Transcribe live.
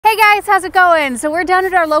guys, how's it going? So we're down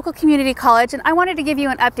at our local community college and I wanted to give you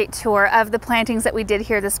an update tour of the plantings that we did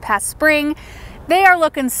here this past spring. They are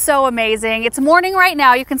looking so amazing. It's morning right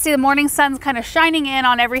now. You can see the morning sun's kind of shining in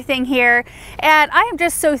on everything here. And I am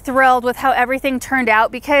just so thrilled with how everything turned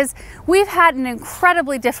out because we've had an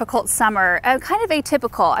incredibly difficult summer, kind of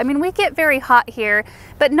atypical. I mean, we get very hot here,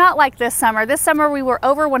 but not like this summer. This summer we were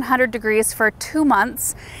over 100 degrees for 2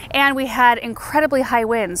 months and we had incredibly high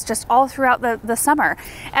winds just all throughout the summer.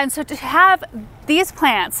 And so to have these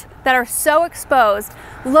plants that are so exposed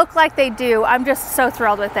look like they do, I'm just so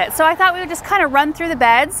thrilled with it. So I thought we would just kind of run through the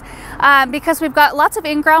beds because we've got lots of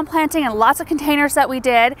in-ground planting and lots of containers that we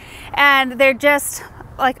did, and they're just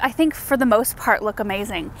like, I think for the most part look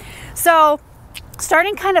amazing. So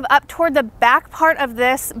starting kind of up toward the back part of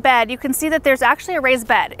this bed, you can see that there's actually a raised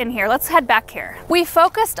bed in here. Let's head back here. We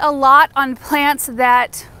focused a lot on plants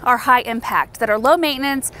that are high impact, that are low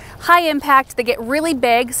maintenance, high impact, that get really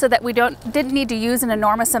big so that we didn't need to use an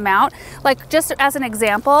enormous amount. Like just as an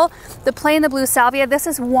example, the plain the blue salvia, this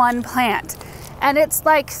is one plant. And it's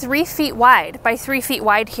like 3 feet wide by 3 feet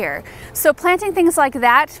wide here. So planting things like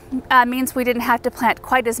that means we didn't have to plant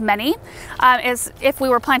quite as many as if we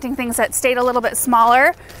were planting things that stayed a little bit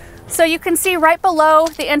smaller. So you can see right below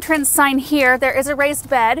the entrance sign here, there is a raised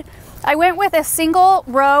bed. I went with a single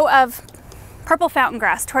row of purple fountain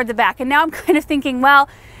grass toward the back. And now I'm kind of thinking, well,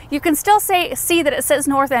 you can still see that it says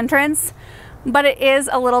north entrance, but it is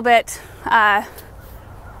a little bit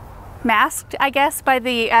masked, I guess, by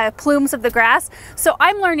the plumes of the grass. So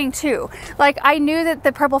I'm learning too. Like, I knew that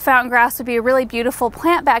the purple fountain grass would be a really beautiful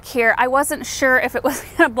plant back here. I wasn't sure if it was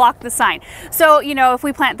going to block the sign. So, you know, if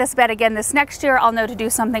we plant this bed again this next year, I'll know to do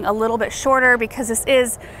something a little bit shorter because this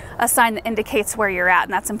is a sign that indicates where you're at,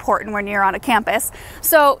 and that's important when you're on a campus.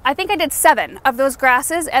 So I think I did 7 of those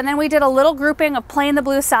grasses, and then we did a little grouping of plain the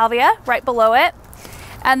blue salvia right below it.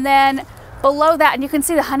 And then below that, and you can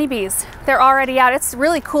see the honeybees, they're already out. It's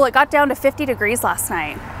really cool. It got down to 50 degrees last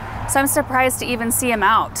night. So I'm surprised to even see them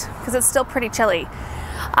out because it's still pretty chilly.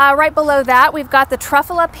 Right below that, we've got the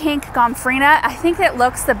Truffula Pink Gomphrena. I think it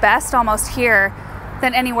looks the best almost here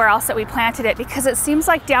than anywhere else that we planted it because it seems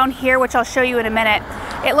like down here, which I'll show you in a minute,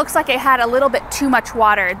 it looks like it had a little bit too much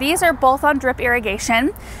water. These are both on drip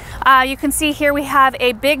irrigation. You can see here we have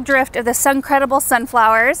a big drift of the Suncredible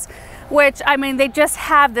sunflowers, which, I mean, they just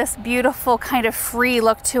have this beautiful kind of free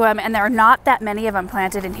look to them, and there are not that many of them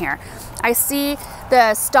planted in here. I see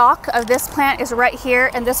the stalk of this plant is right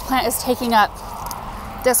here, and this plant is taking up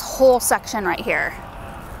this whole section right here,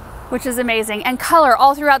 which is amazing. And color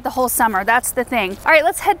all throughout the whole summer, that's the thing. All right,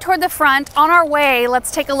 let's head toward the front. On our way,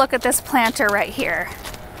 let's take a look at this planter right here.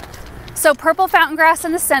 So purple fountain grass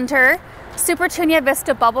in the center, Supertunia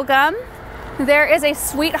Vista bubblegum. There is a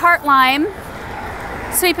sweetheart lime,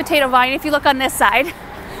 sweet potato vine if you look on this side,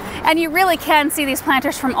 and you really can see these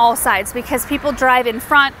planters from all sides because people drive in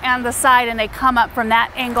front and the side and they come up from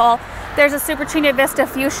that angle. There's a Supertunia Vista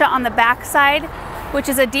fuchsia on the back side, which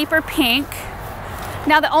is a deeper pink.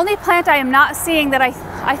 Now the only plant I am not seeing that I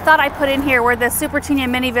thought I put in here were the Supertunia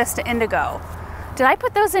Mini Vista indigo. Did I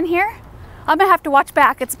put those in here? I'm gonna have to watch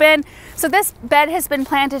back. So this bed has been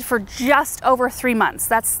planted for just over 3 months.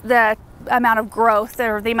 That's the amount of growth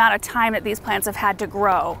or the amount of time that these plants have had to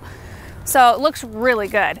grow. So it looks really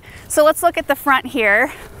good. So let's look at the front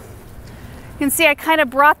here. You can see I kind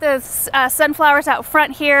of brought the sunflowers out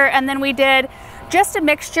front here, and then we did just a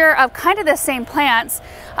mixture of kind of the same plants.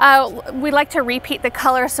 We like to repeat the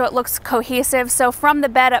color so it looks cohesive. So from the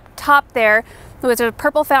bed up top there was a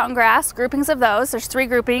purple fountain grass, groupings of those. There's 3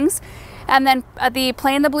 groupings. And then the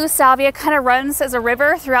plain the blue salvia kind of runs as a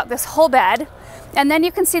river throughout this whole bed. And then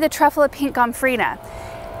you can see the Truffula Pink Gomphrena.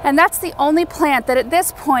 And that's the only plant that at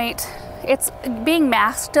this point, it's being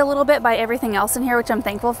masked a little bit by everything else in here, which I'm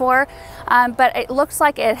thankful for. But it looks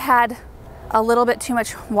like it had a little bit too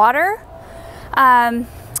much water. I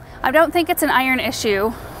don't think it's an iron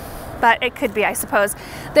issue, but it could be, I suppose.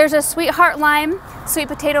 There's a sweetheart lime, sweet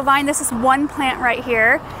potato vine. This is one plant right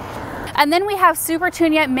here. And then we have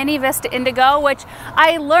Supertunia Mini Vista Indigo, which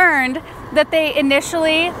I learned that they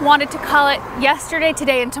initially wanted to call it Yesterday,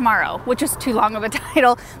 Today, and Tomorrow, which is too long of a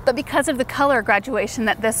title, but because of the color graduation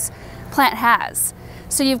that this plant has.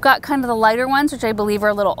 So you've got kind of the lighter ones, which I believe are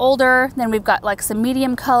a little older. Then we've got like some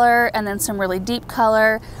medium color and then some really deep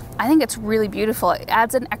color. I think it's really beautiful. It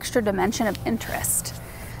adds an extra dimension of interest.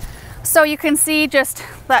 So you can see just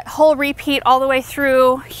that whole repeat all the way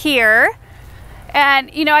through here.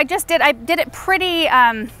 And, you know, I did it pretty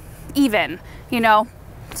even, you know,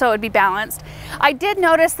 so it would be balanced. I did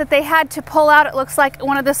notice that they had to pull out, it looks like,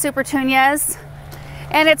 one of the Supertunias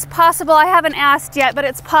And it's possible, I haven't asked yet, but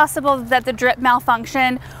it's possible that the drip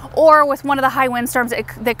malfunctioned, or with one of the high windstorms,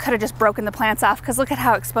 they could have just broken the plants off, because look at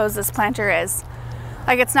how exposed this planter is.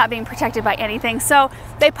 Like, it's not being protected by anything. So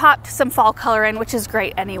they popped some fall color in, which is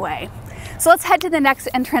great anyway. So let's head to the next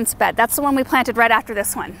entrance bed. That's the one we planted right after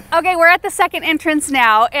this one. Okay, we're at the second entrance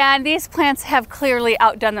now, and these plants have clearly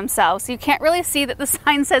outdone themselves. You can't really see that the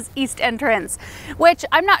sign says East Entrance, which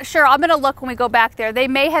I'm not sure. I'm gonna look when we go back there. They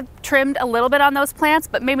may have trimmed a little bit on those plants,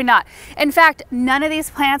 but maybe not. In fact, none of these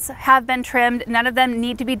plants have been trimmed. None of them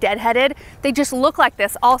need to be deadheaded. They just look like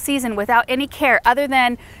this all season without any care other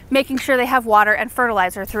than making sure they have water and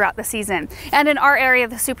fertilizer throughout the season. And in our area,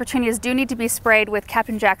 the Supertunias do need to be sprayed with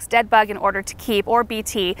Captain Jack's Dead Bug in order to keep, or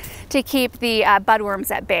BT, to keep the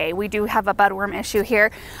budworms at bay. We do have a budworm issue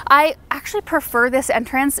here. I actually prefer this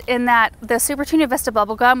entrance in that the Supertunia Vista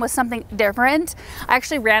Bubblegum was something different. I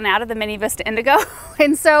actually ran out of the Mini Vista Indigo,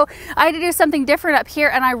 and so I had to do something different up here,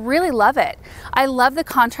 and I really love it. I love the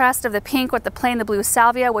contrast of the pink with the plain the blue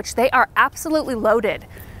salvia, which they are absolutely loaded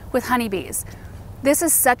with honeybees. This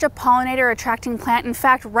is such a pollinator attracting plant. In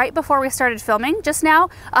fact, right before we started filming just now,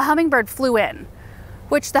 a hummingbird flew in,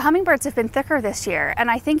 which the hummingbirds have been thicker this year.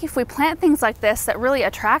 And I think if we plant things like this that really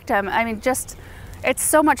attract them, I mean, just, it's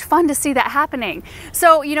so much fun to see that happening.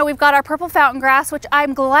 So, you know, we've got our purple fountain grass, which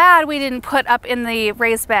I'm glad we didn't put up in the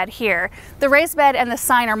raised bed here. The raised bed and the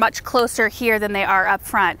sign are much closer here than they are up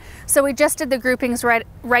front. So we just did the groupings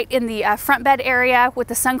right in the front bed area with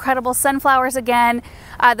the Suncredible sunflowers again,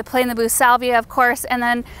 the plain the blue salvia, of course, and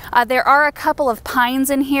then there are a couple of pines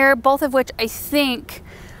in here, both of which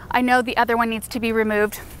I know the other one needs to be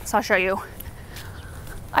removed, so I'll show you.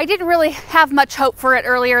 I didn't really have much hope for it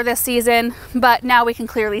earlier this season, but now we can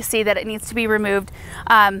clearly see that it needs to be removed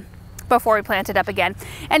before we plant it up again.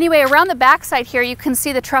 Anyway, around the back side here, you can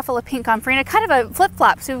see the truffle of pink gomphrena, kind of a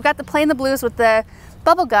flip-flop. So we've got the plain the blues with the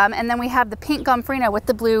bubblegum, and then we have the pink gomphrena with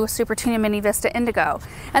the blue Supertunia Mini Vista Indigo.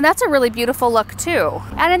 And that's a really beautiful look too.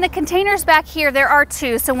 And in the containers back here, there are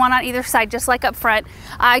two, so one on either side, just like up front.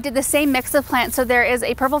 I did the same mix of plants. So there is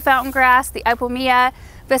a purple fountain grass, the Ipomea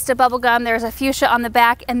Vista Bubblegum, there's a fuchsia on the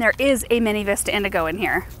back, and there is a Mini Vista Indigo in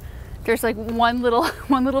here. There's like one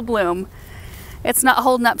little bloom. It's not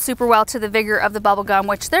holding up super well to the vigor of the bubblegum,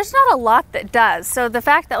 which there's not a lot that does. So the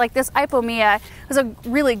fact that like this Ipomea was a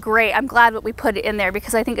really great, I'm glad that we put it in there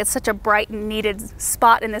because I think it's such a bright and needed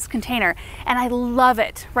spot in this container. And I love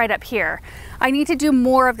it right up here. I need to do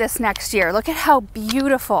more of this next year. Look at how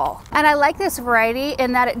beautiful. And I like this variety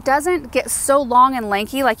in that it doesn't get so long and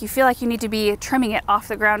lanky, like you feel like you need to be trimming it off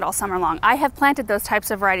the ground all summer long. I have planted those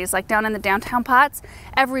types of varieties, like down in the downtown pots.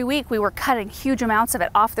 Every week we were cutting huge amounts of it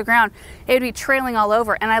off the ground. It would be trailing all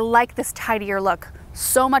over, and I like this tidier look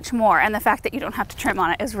so much more, and the fact that you don't have to trim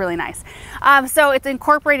on it is really nice. So it's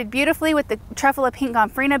incorporated beautifully with the truffle of pink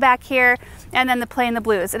gomphrena back here, and then the plain the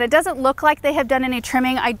blues. And it doesn't look like they have done any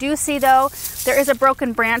trimming. I do see though, there is a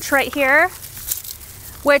broken branch right here,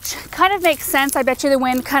 which kind of makes sense. I bet you the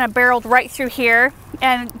wind kind of barreled right through here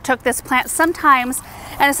and took this plant. Sometimes,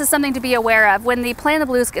 and this is something to be aware of, when the plain the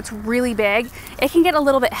blues gets really big, it can get a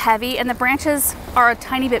little bit heavy and the branches are a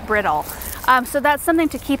tiny bit brittle. So that's something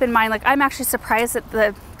to keep in mind. Like, I'm actually surprised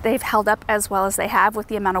that they've held up as well as they have with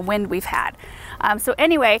the amount of wind we've had. So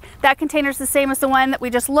anyway, that container's the same as the one that we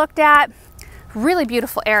just looked at. Really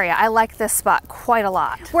beautiful area. I like this spot quite a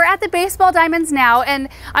lot. We're at the baseball diamonds now, and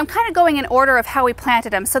I'm kind of going in order of how we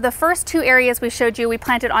planted them. So the first two areas we showed you, we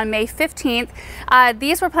planted on May 15th.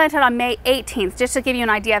 These were planted on May 18th, just to give you an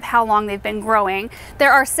idea of how long they've been growing.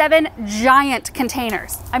 There are 7 giant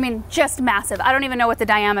containers. I mean, just massive. I don't even know what the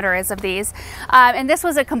diameter is of these. And this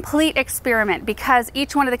was a complete experiment because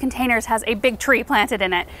each one of the containers has a big tree planted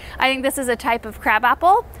in it. I think this is a type of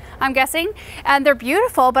crabapple, I'm guessing, and they're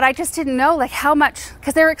beautiful, but I just didn't know like how much,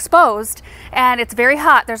 because they're exposed and it's very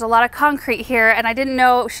hot. There's a lot of concrete here, and I didn't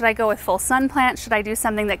know, should I go with full sun plants? Should I do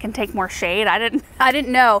something that can take more shade? I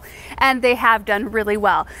didn't know, and they have done really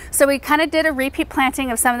well. So we kind of did a repeat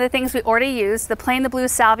planting of some of the things we already used. The plain the blue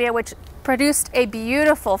salvia, which produced a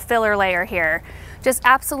beautiful filler layer here. Just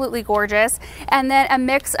absolutely gorgeous. And then a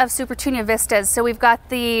mix of Supertunia Vistas. So we've got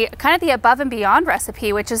the kind of the above and beyond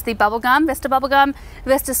recipe, which is the bubblegum, Vista Bubblegum,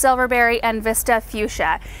 Vista Silverberry, and Vista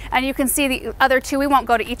Fuchsia. And you can see the other two. We won't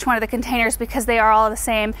go to each one of the containers because they are all the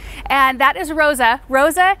same. And that is Rosa.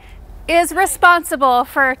 Rosa is responsible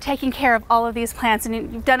for taking care of all of these plants, and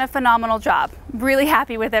you've done a phenomenal job. Really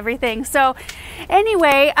happy with everything. So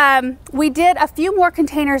anyway, we did a few more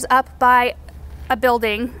containers up by a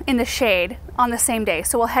building in the shade on the same day,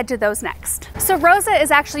 so we'll head to those next. So Rosa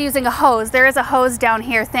is actually using a hose. There is a hose down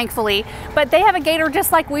here, thankfully, but they have a gator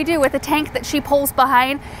just like we do with a tank that she pulls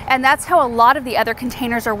behind, and that's how a lot of the other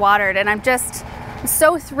containers are watered. And I'm just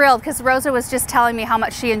so thrilled because Rosa was just telling me how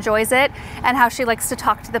much she enjoys it and how she likes to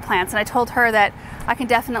talk to the plants, and I told her that I can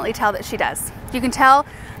definitely tell that she does. You can tell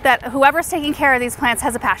that whoever's taking care of these plants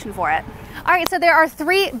has a passion for it. All right, so there are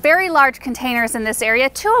 3 very large containers in this area,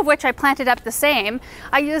 2 of which I planted up the same.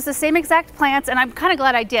 I used the same exact plants, and I'm kind of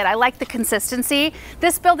glad I did. I like the consistency.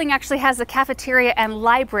 This building actually has a cafeteria and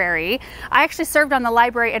library. I actually served on the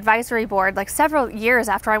library advisory board like several years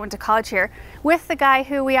after I went to college here with the guy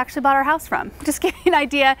who we actually bought our house from. Just give you an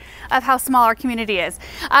idea of how small our community is.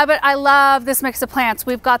 But I love this mix of plants.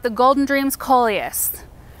 We've got the Golden Dreams Coleus.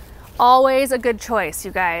 Always a good choice,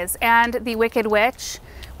 you guys. And the Wicked Witch,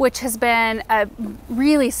 which has been a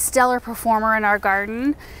really stellar performer in our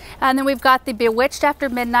garden. And then we've got the Bewitched After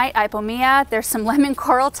Midnight Ipomea. There's some lemon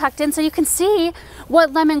coral tucked in, so you can see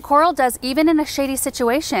what lemon coral does even in a shady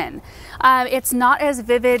situation. It's not as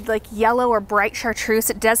vivid like yellow or bright chartreuse.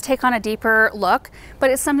 It does take on a deeper look, but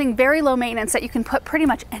it's something very low maintenance that you can put pretty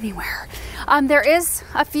much anywhere. There's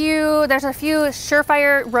a few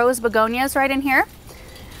Surefire Rose Begonias right in here.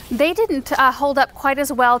 They didn't hold up quite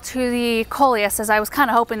as well to the Coleus as I was kind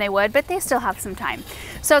of hoping they would, but they still have some time.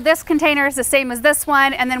 So this container is the same as this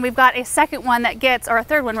one, and then we've got a second one that gets, or a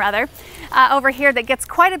third one rather, over here that gets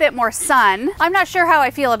quite a bit more sun. I'm not sure how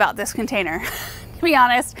I feel about this container. To be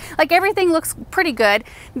honest, like everything looks pretty good.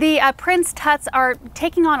 The Prince Tuts are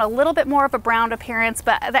taking on a little bit more of a brown appearance,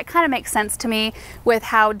 but that kind of makes sense to me with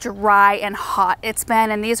how dry and hot it's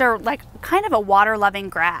been. And these are like kind of a water loving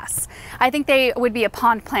grass. I think they would be a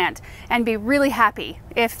pond plant and be really happy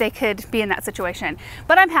if they could be in that situation.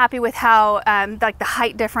 But I'm happy with how like the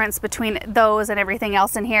height difference between those and everything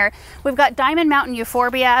else in here. We've got Diamond Mountain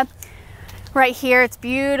Euphorbia. Right here, it's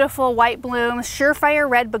beautiful white blooms, Surefire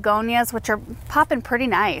Red Begonias, which are popping pretty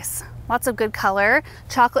nice. Lots of good color.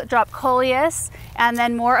 Chocolate Drop Coleus, and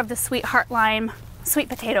then more of the Sweetheart Lime Sweet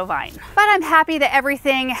Potato Vine. But I'm happy that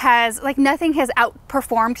everything has, like nothing has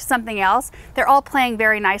outperformed something else. They're all playing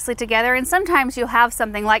very nicely together, and sometimes you'll have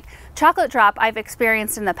something like Chocolate Drop I've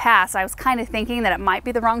experienced in the past. I was kind of thinking that it might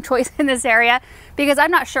be the wrong choice in this area because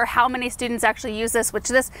I'm not sure how many students actually use this,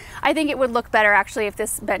 I think it would look better actually if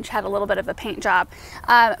this bench had a little bit of a paint job.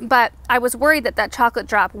 But I was worried that that Chocolate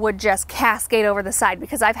Drop would just cascade over the side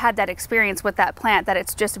because I've had that experience with that plant that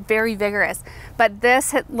it's just very vigorous. But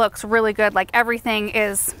this looks really good, like everything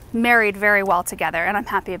is married very well together, and I'm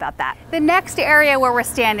happy about that. The next area where we're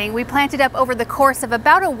standing, we planted up over the course of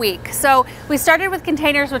about a week. So we started with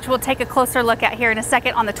containers, which we'll take a closer look at here in a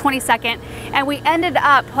second on the 22nd, and we ended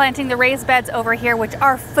up planting the raised beds over here, which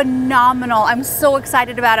are phenomenal. I'm so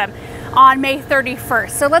excited about them, on May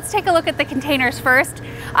 31st. So let's take a look at the containers first.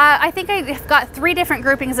 I think I've got 3 different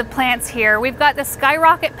groupings of plants here. We've got the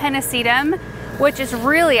Skyrocket Pennisetum, which is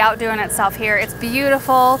really outdoing itself here. It's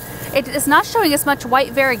beautiful. It is not showing as much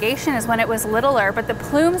white variegation as when it was littler, but the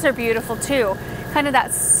plumes are beautiful too. Kind of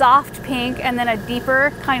that soft pink and then a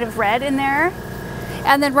deeper kind of red in there.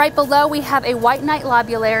 And then right below we have a White Knight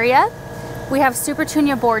Lobularia. We have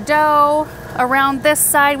Supertunia Bordeaux. Around this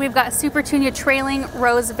side we've got Supertunia Trailing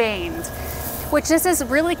Rose Veined, which this is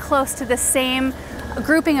really close to the same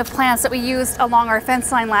grouping of plants that we used along our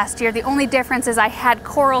fence line last year. The only difference is I had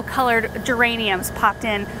coral colored geraniums popped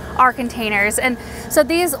in our containers, and so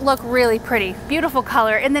these look really pretty. Beautiful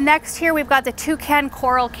color. In the next here we've got the Toucan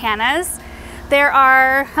Coral Cannas. There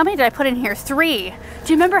are, how many did I put in here? 3.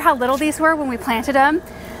 Do you remember how little these were when we planted them?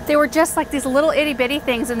 They were just like these little itty bitty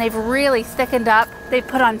things, and they've really thickened up. They've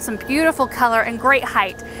put on some beautiful color and great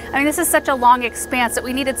height. I mean, this is such a long expanse that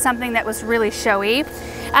we needed something that was really showy.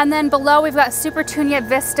 And then below we've got Supertunia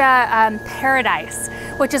Vista Paradise,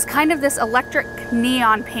 which is kind of this electric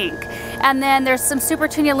neon pink. And then there's some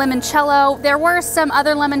Supertunia Limoncello. There were some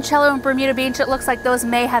other Limoncello and Bermuda Beach. It looks like those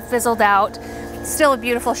may have fizzled out. Still a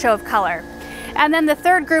beautiful show of color. And then the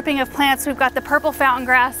third grouping of plants, we've got the Purple Fountain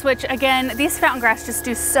Grass, which again, these fountain grass just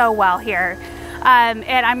do so well here. And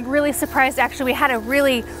I'm really surprised, actually, we had a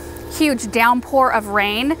really huge downpour of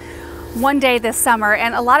rain one day this summer,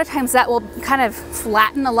 and a lot of times that will kind of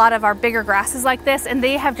flatten a lot of our bigger grasses like this, and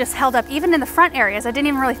they have just held up even in the front areas. I didn't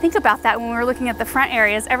even really think about that when we were looking at the front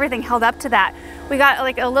areas. Everything held up to that. We got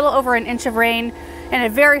like a little over an inch of rain in a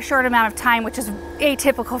very short amount of time, which is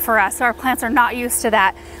atypical for us. So our plants are not used to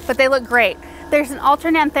that, but they look great. There's an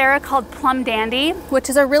Alternanthera called Plum Dandy, which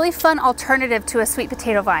is a really fun alternative to a sweet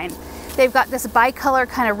potato vine. They've got this bicolor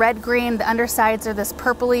kind of red-green. The undersides are this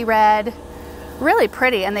purpley red. really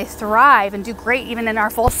pretty, and they thrive and do great even in our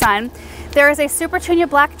full sun. There is a Supertunia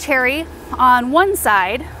Black Cherry on one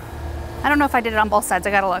side. I don't know if I did it on both sides.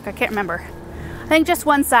 I gotta look. I can't remember. I think just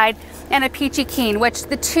one side. And a Peachy Keen, which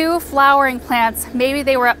the two flowering plants, maybe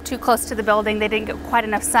they were up too close to the building. They didn't get quite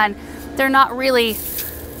enough sun. They're not really,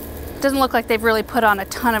 doesn't look like they've really put on a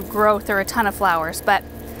ton of growth or a ton of flowers, but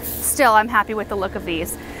still I'm happy with the look of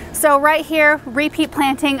these. So right here, repeat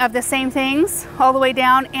planting of the same things all the way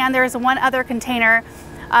down, and there's one other container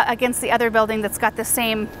against the other building that's got the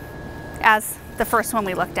same as the first one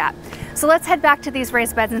we looked at. So let's head back to these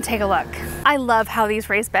raised beds and take a look. I love how these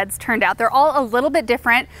raised beds turned out. They're all a little bit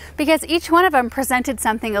different because each one of them presented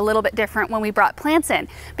something a little bit different when we brought plants in,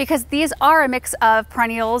 because these are a mix of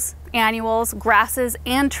perennials, annuals, grasses,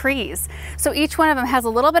 and trees. So each one of them has a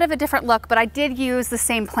little bit of a different look, but I did use the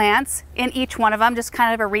same plants in each one of them, just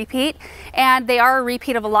kind of a repeat. And they are a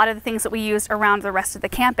repeat of a lot of the things that we used around the rest of the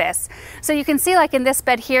campus. So you can see, like in this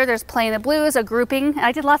bed here, there's Play in the Blues, a grouping.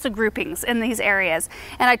 I did lots of groupings in these areas.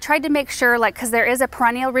 And I tried to make sure, like, because there is a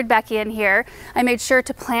perennial Rudbeckia in here, I made sure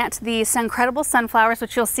to plant the Suncredible sunflowers,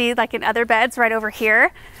 which you'll see like in other beds right over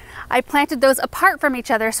here. I planted those apart from each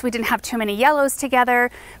other so we didn't have too many yellows together,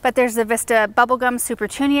 but there's the Vista Bubblegum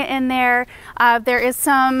Supertunia in there. There is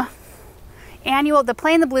some annual, the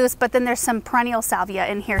Play in the Blues, but then there's some perennial salvia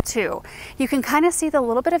in here too. You can kind of see the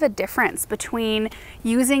little bit of a difference between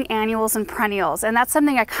using annuals and perennials, and that's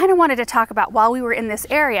something I kind of wanted to talk about while we were in this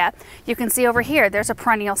area. You can see over here there's a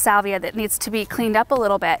perennial salvia that needs to be cleaned up a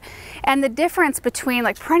little bit, and the difference between,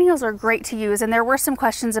 like, perennials are great to use, and there were some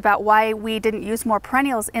questions about why we didn't use more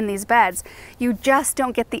perennials in these beds. You just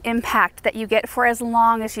don't get the impact that you get for as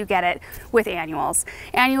long as you get it with annuals.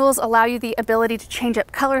 Annuals allow you the ability to change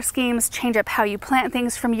up color schemes, change up how you plant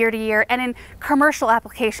things from year to year, and in commercial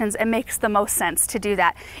applications it makes the most sense to do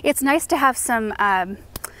that. It's nice to have some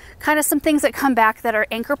kind of some things that come back that are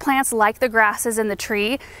anchor plants like the grasses and the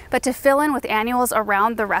tree, but to fill in with annuals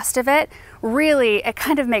around the rest of it, really, it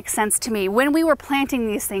kind of makes sense to me. When we were planting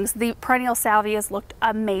these things, the perennial salvias looked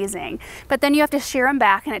amazing, but then you have to shear them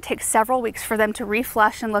back and it takes several weeks for them to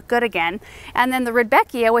reflush and look good again. And then the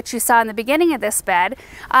Rudbeckia, which you saw in the beginning of this bed,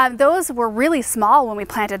 those were really small when we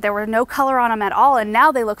planted. There were no color on them at all, and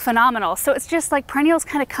now they look phenomenal. So it's just like perennials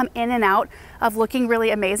kind of come in and out of looking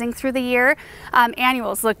really amazing through the year.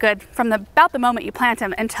 Annuals look good from about the moment you plant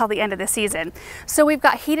them until the end of the season. So we've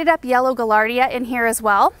got heated up yellow Gaillardia in here as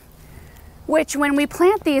well, which when we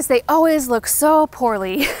plant these, they always look so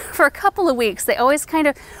poorly for a couple of weeks. They always kind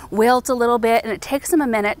of wilt a little bit, and it takes them a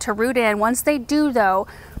minute to root in. Once they do, though,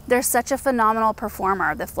 they're such a phenomenal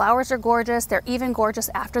performer. The flowers are gorgeous. They're even gorgeous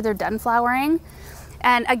after they're done flowering.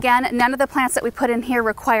 And again, none of the plants that we put in here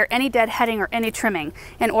require any deadheading or any trimming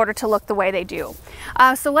in order to look the way they do.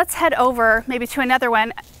 So let's head over maybe to another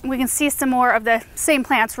one. We can see some more of the same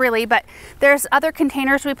plants really, but there's other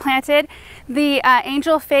containers we planted. The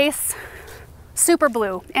Angel Face Super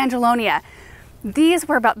Blue Angelonia. These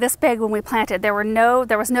were about this big when we planted. There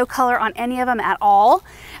was no color on any of them at all.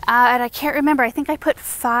 And I can't remember, I think I put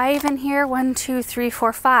 5 in here. 1, 2, 3,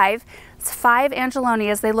 4, 5. It's 5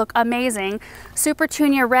 Angelonias. They look amazing.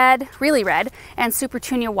 Supertunia red, really red, and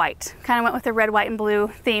Supertunia white. Kind of went with the red, white, and blue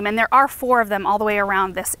theme. And there are 4 of them all the way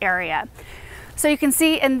around this area. So you can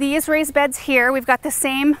see in these raised beds here, we've got the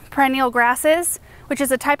same perennial grasses, which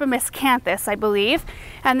is a type of miscanthus, I believe.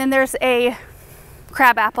 And then there's a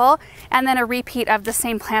crabapple, and then a repeat of the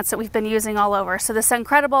same plants that we've been using all over. So the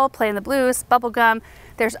Suncredible, Play in the Blues, Bubblegum,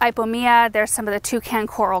 there's Ipomea, there's some of the Toucan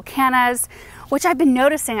Coral Cannas, which I've been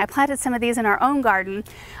noticing. I planted some of these in our own garden.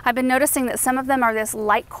 I've been noticing that some of them are this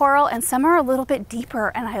light coral and some are a little bit deeper,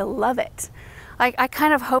 and I love it. I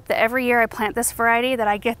kind of hope that every year I plant this variety that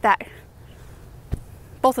I get that,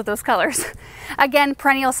 both of those colors. Again,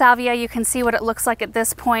 perennial salvia, you can see what it looks like at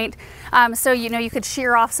this point. So you know, you could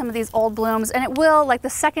shear off some of these old blooms, and it will, like the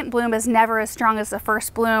second bloom is never as strong as the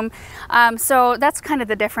first bloom. So that's kind of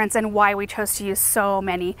the difference and why we chose to use so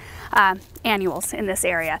many annuals in this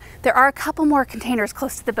area. There are a couple more containers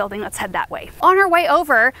close to the building. Let's head that way. On our way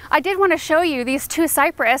over, I did want to show you these 2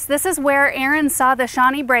 cypress. This is where Aaron saw the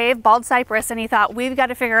Shawnee Brave bald cypress, and he thought, we've got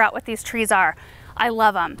to figure out what these trees are. I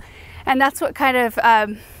love them. And that's what kind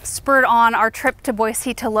of spurred on our trip to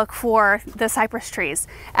Boise to look for the cypress trees.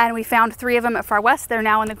 And we found 3 of them at Far West. They're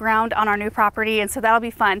now in the ground on our new property, and so that'll be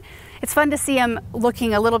fun. It's fun to see them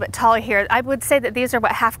looking a little bit taller here. I would say that these are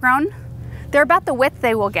about half grown. They're about the width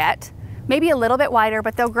they will get, maybe a little bit wider,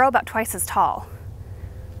 but they'll grow about twice as tall.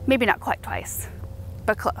 Maybe not quite twice,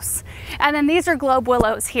 but close. And then these are globe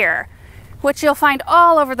willows here, which you'll find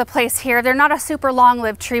all over the place here. They're not a super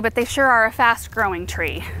long-lived tree, but they sure are a fast-growing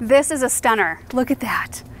tree. This is a stunner. Look at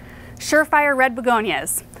that. Surefire red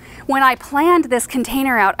begonias. When I planned this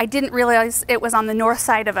container out, I didn't realize it was on the north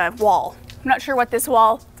side of a wall. I'm not sure what this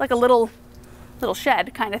wall, it's like a little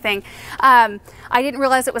shed kind of thing. I didn't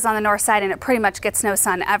realize it was on the north side, and it pretty much gets no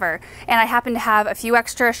sun ever. And I happened to have a few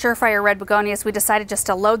extra Surefire red begonias. We decided just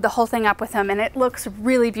to load the whole thing up with them, and it looks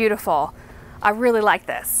really beautiful. I really like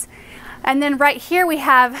this. And then right here we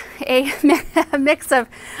have a mix of,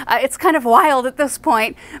 it's kind of wild at this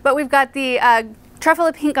point, but we've got the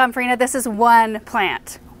Truffula pink gomphrena. This is one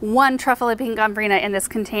plant. One Truffula pink gomphrena in this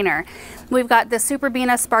container. We've got the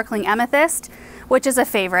Superbena sparkling amethyst, which is a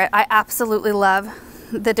favorite. I absolutely love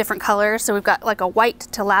the different colors. So we've got like a white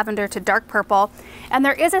to lavender to dark purple. And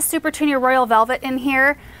there is a Supertunia Royal Velvet in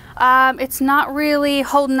here. It's not really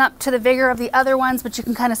holding up to the vigor of the other ones, but you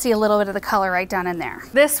can kind of see a little bit of the color right down in there.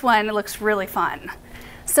 This one looks really fun.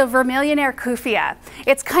 So Vermillionaire Kufia.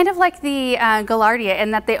 It's kind of like the Gaillardia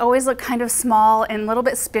in that they always look kind of small and a little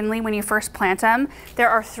bit spindly when you first plant them. There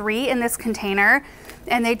are 3 in this container,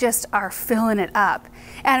 and they just are filling it up.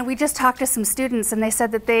 And we just talked to some students, and they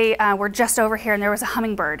said that they were just over here and there was a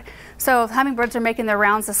hummingbird. So hummingbirds are making their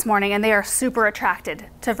rounds this morning, and they are super attracted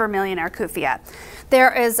to Vermillionaire Kufia.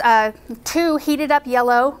 There is 2 heated up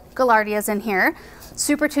yellow Gaillardias in here,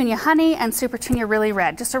 Supertunia Honey and Supertunia Really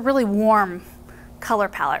Red. Just a really warm color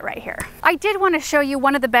palette right here. I did want to show you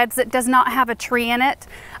one of the beds that does not have a tree in it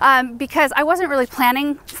because I wasn't really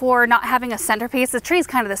planning for not having a centerpiece. The tree is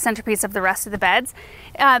kind of the centerpiece of the rest of the beds.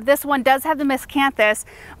 This one does have the miscanthus,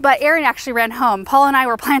 but Aaron actually ran home. Paul and I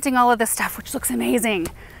were planting all of this stuff, which looks amazing.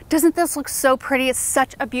 Doesn't this look so pretty? It's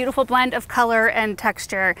such a beautiful blend of color and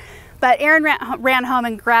texture. But Aaron ran home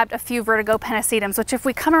and grabbed a few Vertigo pennisetums, which if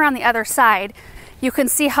we come around the other side, you can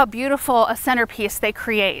see how beautiful a centerpiece they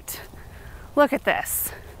create. Look at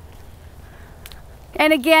this.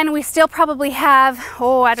 And again, we still probably have,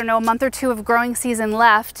 oh, I don't know, a month or 2 of growing season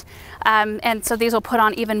left. And so these will put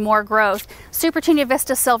on even more growth. Supertunia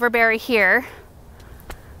Vista Silverberry here.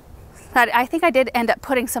 I think I did end up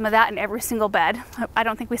putting some of that in every single bed. I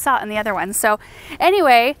don't think we saw it in the other ones. So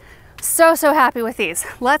anyway, so happy with these.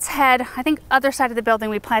 Let's head, I think other side of the building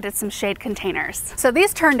we planted some shade containers. So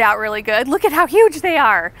these turned out really good. Look at how huge they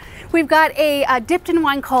are. We've got a dipped in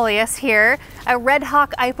wine coleus here, a Red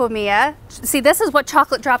Hawk Ipomea. See, this is what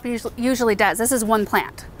Chocolate Drop usually does. This is one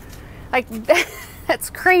plant. Like, that's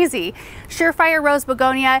crazy. Surefire Rose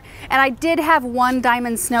Begonia, and I did have one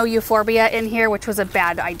Diamond Snow Euphorbia in here, which was a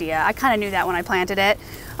bad idea. I kind of knew that when I planted it.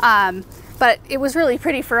 But it was really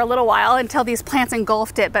pretty for a little while until these plants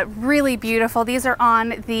engulfed it, but really beautiful. These are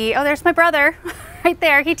on the, oh, there's my brother right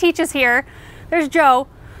there. He teaches here. There's Joe.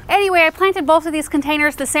 Anyway, I planted both of these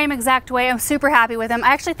containers the same exact way. I'm super happy with them. I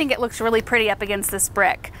actually think it looks really pretty up against this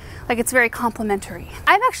brick. Like, it's very complementary.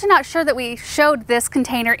 I'm actually not sure that we showed this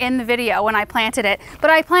container in the video when I planted it, but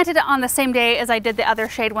I planted it on the same day as I did the other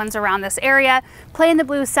shade ones around this area. Plain the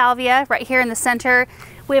Blue Salvia right here in the center.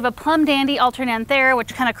 We have a Plum Dandy Alternanthera,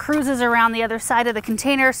 which kind of cruises around the other side of the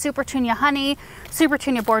container, Supertunia Honey,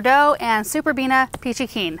 Supertunia Bordeaux, and Superbena Peachy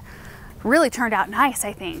Keen. Really turned out nice,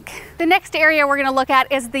 I think. The next area we're gonna look at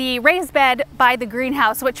is the raised bed by the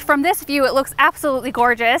greenhouse, which from this view, it looks absolutely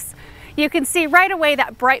gorgeous. You can see right away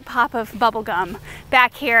that bright pop of bubblegum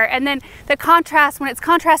back here. And then the contrast, when it's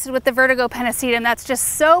contrasted with the Vertigo pennisetum, that's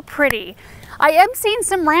just so pretty. I am seeing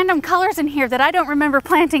some random colors in here that I don't remember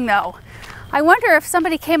planting though. I wonder if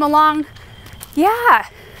somebody came along. Yeah,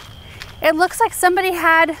 it looks like somebody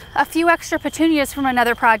had a few extra petunias from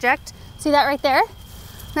another project. See that right there?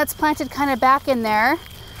 That's planted kind of back in there.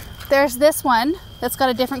 There's this one that's got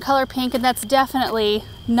a different color pink, and that's definitely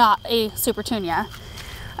not a Supertunia.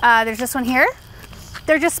 There's this one here.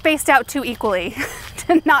 They're just spaced out too equally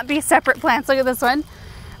to not be separate plants. Look at this one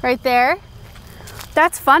right there.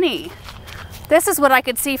 That's funny. This is what I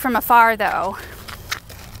could see from afar though.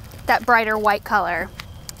 That brighter white color.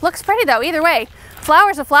 Looks pretty though, either way.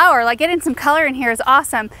 Flower's a flower, like getting some color in here is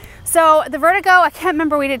awesome. So the Vertigo, I can't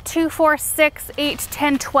remember, we did 2, 4, 6, 8,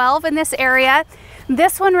 10, 12 in this area.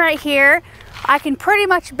 This one right here, I can pretty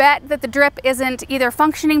much bet that the drip isn't either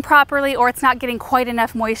functioning properly or it's not getting quite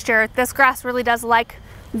enough moisture. This grass really does like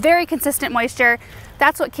very consistent moisture.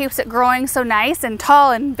 That's what keeps it growing so nice and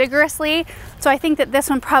tall and vigorously. So I think that this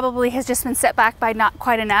one probably has just been set back by not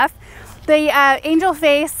quite enough. The Angel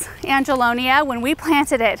Face Angelonia, when we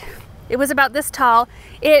planted it, it was about this tall.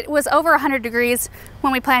 It was over 100 degrees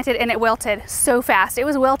when we planted and it wilted so fast. It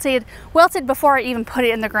was wilted before I even put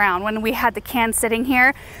it in the ground when we had the can sitting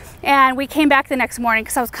here. And we came back the next morning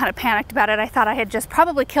because I was kind of panicked about it. I thought I had just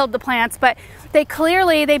probably killed the plants, but they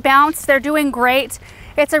bounced, they're doing great.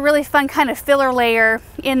 It's a really fun kind of filler layer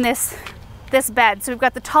in this bed. So we've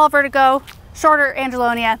got the tall Vertigo, shorter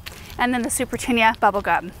Angelonia, and then the Supertunia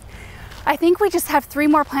bubblegum. I think we just have 3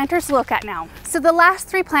 more planters to look at now. So the last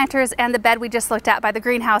 3 planters and the bed we just looked at by the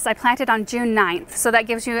greenhouse, I planted on June 9th. So that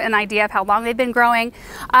gives you an idea of how long they've been growing.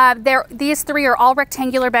 These 3 are all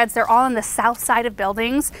rectangular beds. They're all on the south side of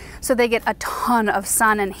buildings, so they get a ton of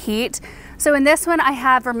sun and heat. So in this one, I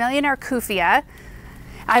have Vermilion Arcufia.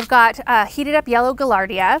 I've got heated up yellow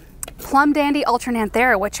Gaillardia, Plum Dandy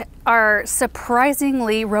Alternanthera, which are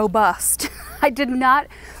surprisingly robust. I did not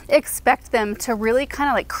expect them to really kind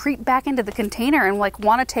of like creep back into the container and like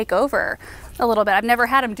want to take over a little bit. I've never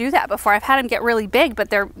had them do that before. I've had them get really big, but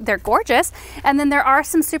they're gorgeous. And then there are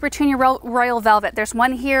some Supertunia Royal Velvet. There's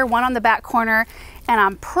one here, one on the back corner, and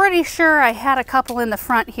I'm pretty sure I had a couple in the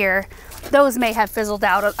front here. Those may have fizzled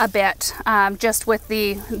out a bit, just with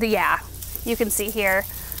yeah, you can see here.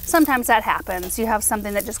 Sometimes that happens. You have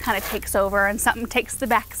something that just kind of takes over and something takes the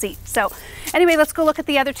back seat. So anyway, let's go look at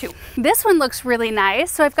the other 2. This one looks really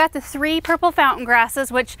nice. So I've got the 3 purple fountain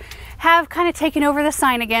grasses, which have kind of taken over the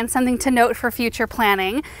sign again, something to note for future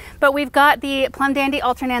planning. But we've got the Plum Dandy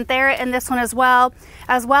Alternanthera in this one as well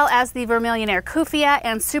as the Vermilion Arcufia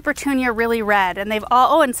and Supertunia Really Red. And they've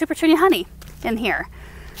all, oh, and Supertunia Honey in here.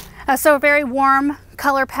 So a very warm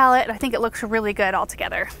color palette. I think it looks really good all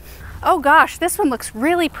together. Oh gosh, this one looks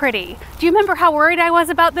really pretty. Do you remember how worried I was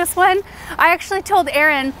about this one? I actually told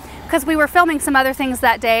Aaron, because we were filming some other things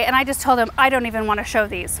that day, and I just told him, I don't even want to show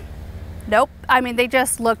these. Nope. I mean, they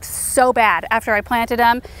just looked so bad after I planted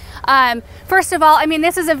them. First of all, I mean,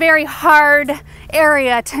 this is a very hard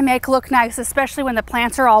area to make look nice, especially when the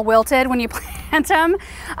plants are all wilted when you plant them.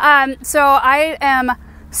 So I am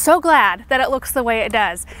so glad that it looks the way it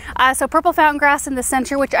does. So purple fountain grass in the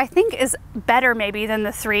center, which I think is better maybe than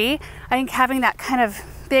the 3. I think having that kind of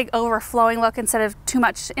big overflowing look instead of too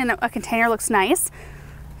much in a container looks nice.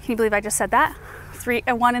 Can you believe I just said that?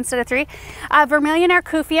 1 instead of 3. Vermilion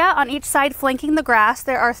Arcufia on each side flanking the grass.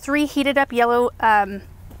 There are 3 heated up yellow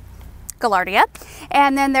Gaillardia.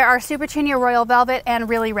 And then there are Supertunia Royal Velvet and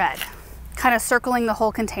Really Red, kind of circling the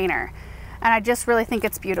whole container. And I just really think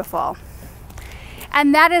it's beautiful.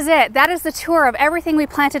 And that is it. That is the tour of everything we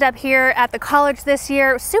planted up here at the college this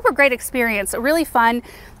year. Super great experience. Really fun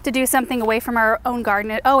to do something away from our own garden.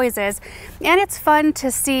 It always is. And it's fun to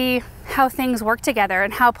see how things work together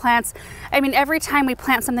and how plants, I mean, every time we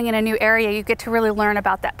plant something in a new area, you get to really learn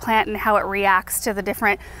about that plant and how it reacts to the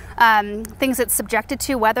different things it's subjected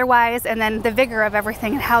to weather-wise, and then the vigor of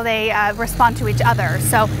everything and how they respond to each other.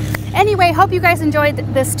 So anyway, hope you guys enjoyed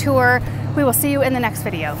this tour. We will see you in the next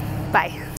video. Bye.